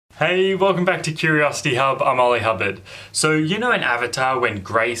Hey, welcome back to Curiosity Hub, I'm Ollie Hubbard. So you know in Avatar when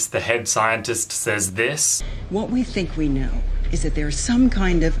Grace, the head scientist, says this? What we think we know is that there's some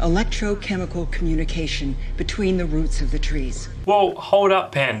kind of electrochemical communication between the roots of the trees. Well, hold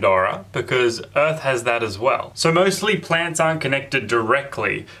up Pandora, because Earth has that as well. So mostly plants aren't connected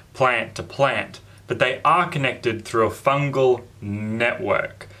directly plant to plant, but they are connected through a fungal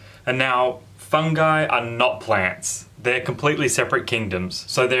network. And now, fungi are not plants. They're completely separate kingdoms,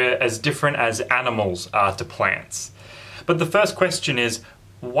 so they're as different as animals are to plants. But the first question is,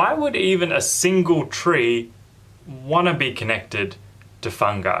 why would even a single tree want to be connected to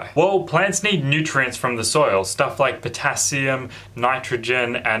fungi? Well, plants need nutrients from the soil, stuff like potassium,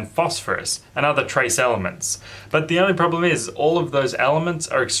 nitrogen, and phosphorus, and other trace elements. But the only problem is, all of those elements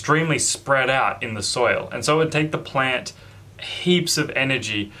are extremely spread out in the soil, and so it would take the plant heaps of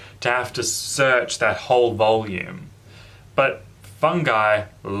energy to have to search that whole volume. But fungi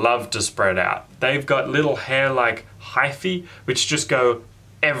love to spread out. They've got little hair-like hyphae which just go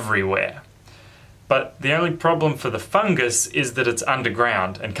everywhere. But the only problem for the fungus is that it's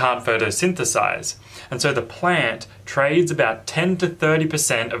underground and can't photosynthesize. And so the plant trades about 10 to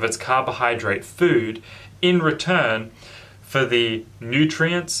 30% of its carbohydrate food in return for the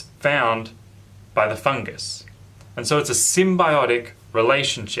nutrients found by the fungus. And so it's a symbiotic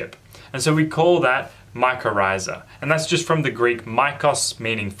relationship. And so we call that mycorrhiza. And that's just from the Greek mykos,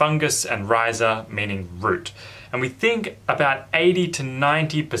 meaning fungus, and rhiza, meaning root. And we think about 80 to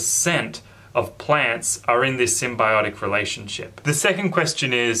 90% of plants are in this symbiotic relationship. The second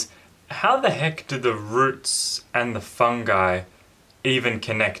question is, how the heck do the roots and the fungi even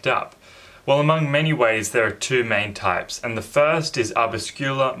connect up? Well, among many ways, there are two main types, and the first is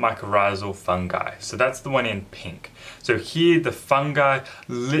arbuscular mycorrhizal fungi. So that's the one in pink. So here the fungi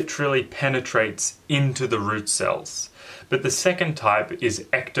literally penetrates into the root cells. But the second type is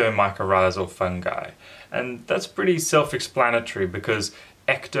ectomycorrhizal fungi. And that's pretty self-explanatory because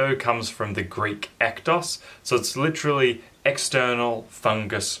ecto comes from the Greek ektos, so it's literally external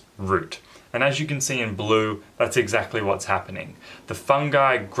fungus root. And as you can see in blue, that's exactly what's happening. The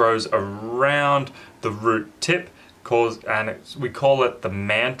fungi grows around the root tip, and we call it the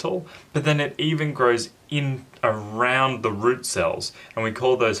mantle, but then it even grows in around the root cells, and we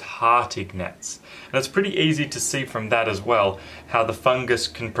call those heartignets. And it's pretty easy to see from that as well, how the fungus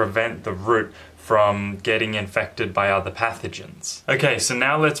can prevent the root from getting infected by other pathogens. Okay, so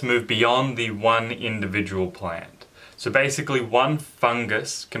now let's move beyond the one individual plant. So basically one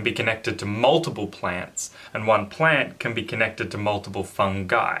fungus can be connected to multiple plants, and one plant can be connected to multiple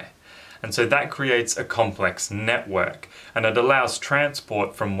fungi. And so that creates a complex network, and it allows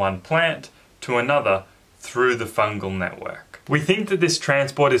transport from one plant to another through the fungal network. We think that this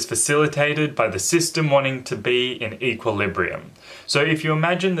transport is facilitated by the system wanting to be in equilibrium. So if you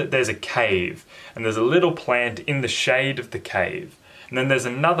imagine that there's a cave, and there's a little plant in the shade of the cave, and then there's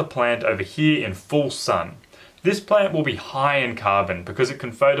another plant over here in full sun. This plant will be high in carbon because it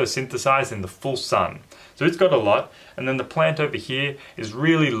can photosynthesize in the full sun. So it's got a lot, and then the plant over here is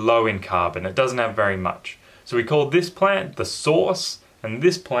really low in carbon. It doesn't have very much. So we call this plant the source and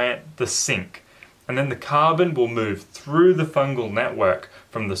this plant the sink. And then the carbon will move through the fungal network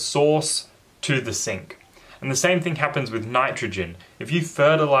from the source to the sink. And the same thing happens with nitrogen. If you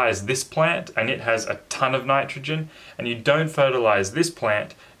fertilize this plant and it has a ton of nitrogen, and you don't fertilize this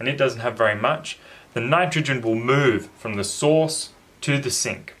plant and it doesn't have very much, the nitrogen will move from the source to the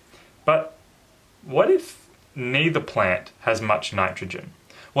sink. But what if neither plant has much nitrogen?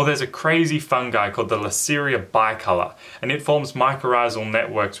 Well, there's a crazy fungi called the Laceria bicolor, and it forms mycorrhizal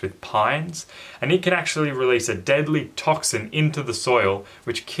networks with pines, and it can actually release a deadly toxin into the soil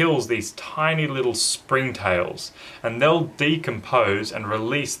which kills these tiny little springtails, and they'll decompose and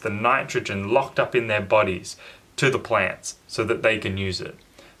release the nitrogen locked up in their bodies to the plants so that they can use it.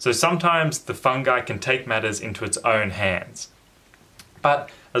 So sometimes the fungi can take matters into its own hands.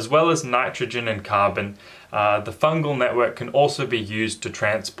 But as well as nitrogen and carbon, the fungal network can also be used to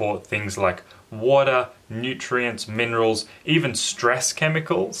transport things like water, nutrients, minerals, even stress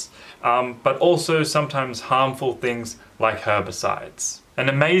chemicals, but also sometimes harmful things like herbicides. An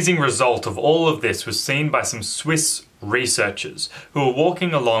amazing result of all of this was seen by some Swiss researchers who were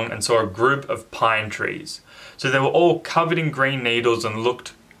walking along and saw a group of pine trees. So they were all covered in green needles and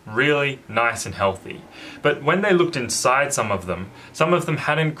looked really nice and healthy. But when they looked inside some of them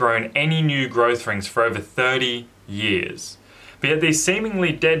hadn't grown any new growth rings for over 30 years. But yet these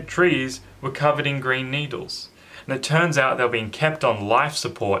seemingly dead trees were covered in green needles. And it turns out they were being kept on life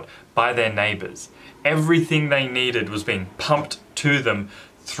support by their neighbours. Everything they needed was being pumped to them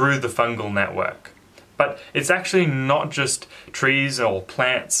through the fungal network. But it's actually not just trees or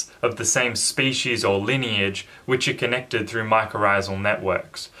plants of the same species or lineage which are connected through mycorrhizal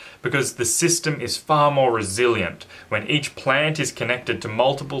networks, because the system is far more resilient when each plant is connected to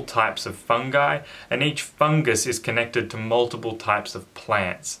multiple types of fungi and each fungus is connected to multiple types of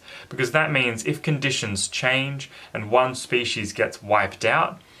plants. Because that means if conditions change and one species gets wiped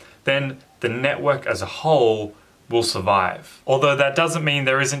out, then the network as a whole will survive. Although that doesn't mean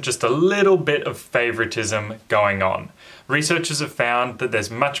there isn't just a little bit of favoritism going on. Researchers have found that there's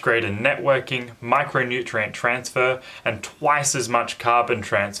much greater networking, micronutrient transfer, and twice as much carbon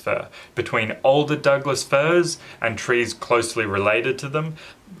transfer between older Douglas firs and trees closely related to them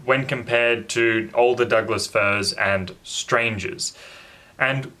when compared to older Douglas firs and strangers.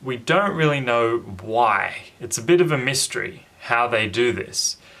 And we don't really know why. It's a bit of a mystery how they do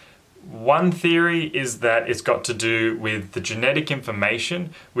this. One theory is that it's got to do with the genetic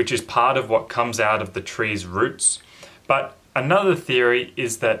information, which is part of what comes out of the tree's roots. But another theory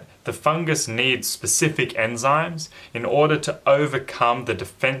is that the fungus needs specific enzymes in order to overcome the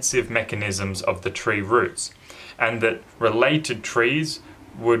defensive mechanisms of the tree roots, and that related trees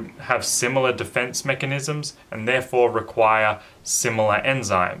would have similar defense mechanisms and therefore require similar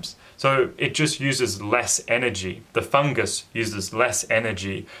enzymes. So it just uses less energy. The fungus uses less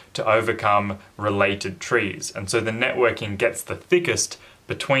energy to overcome related trees. And so the networking gets the thickest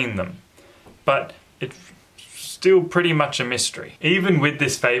between them. But it's still pretty much a mystery. Even with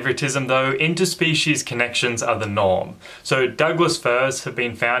this favoritism though, interspecies connections are the norm. So Douglas firs have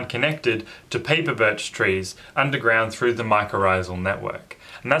been found connected to paper birch trees underground through the mycorrhizal network.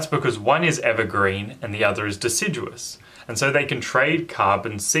 And that's because one is evergreen and the other is deciduous. And so they can trade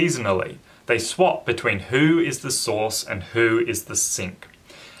carbon seasonally. They swap between who is the source and who is the sink.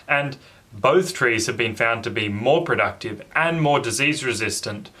 And both trees have been found to be more productive and more disease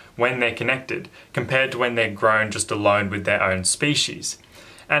resistant when they're connected, compared to when they're grown just alone with their own species.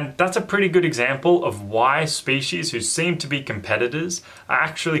 And that's a pretty good example of why species who seem to be competitors are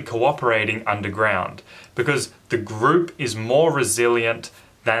actually cooperating underground, because the group is more resilient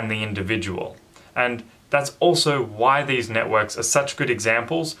than the individual. And that's also why these networks are such good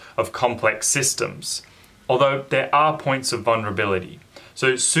examples of complex systems, although there are points of vulnerability.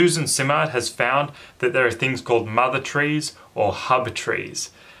 So Susan Simard has found that there are things called mother trees or hub trees,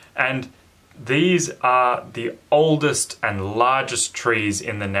 and these are the oldest and largest trees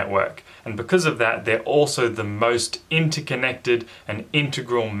in the network, and because of that they're also the most interconnected and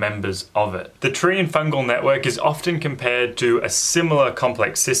integral members of it. The tree and fungal network is often compared to a similar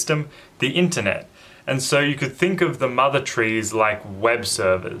complex system, the internet. And so you could think of the mother trees like web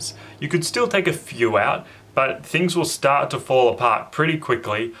servers. You could still take a few out, but things will start to fall apart pretty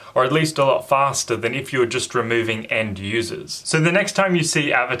quickly, or at least a lot faster than if you were just removing end users. So the next time you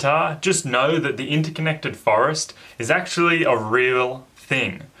see Avatar, just know that the interconnected forest is actually a real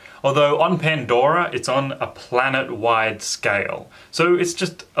thing. Although on Pandora, it's on a planet-wide scale, so it's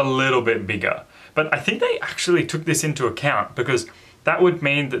just a little bit bigger. But I think they actually took this into account, because that would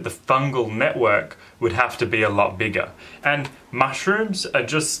mean that the fungal network would have to be a lot bigger. And mushrooms are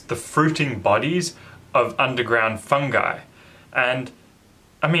just the fruiting bodies of underground fungi. And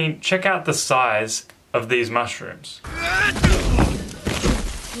I mean, check out the size of these mushrooms.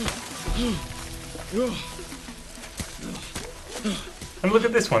 And look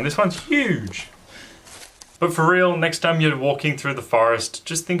at this one. This one's huge. But for real, next time you're walking through the forest,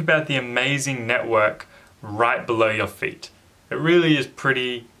 just think about the amazing network right below your feet. It really is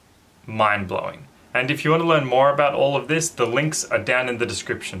pretty mind-blowing. And if you want to learn more about all of this, the links are down in the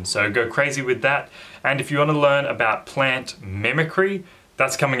description, so go crazy with that. And if you want to learn about plant mimicry,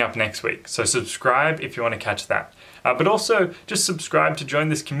 that's coming up next week. So subscribe if you want to catch that. But also, just subscribe to join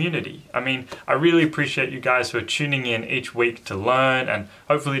this community. I mean, I really appreciate you guys for tuning in each week to learn and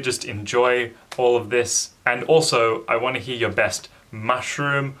hopefully just enjoy all of this. And also, I want to hear your best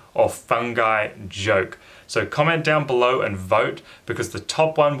mushroom or fungi joke. So comment down below and vote, because the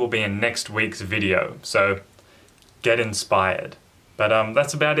top one will be in next week's video. So get inspired. But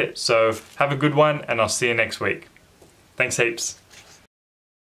that's about it. So have a good one and I'll see you next week. Thanks heaps.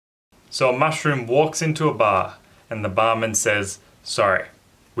 So a mushroom walks into a bar and the barman says, "Sorry,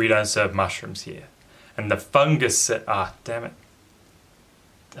 we don't serve mushrooms here." And the fungus said, "Ah, damn it.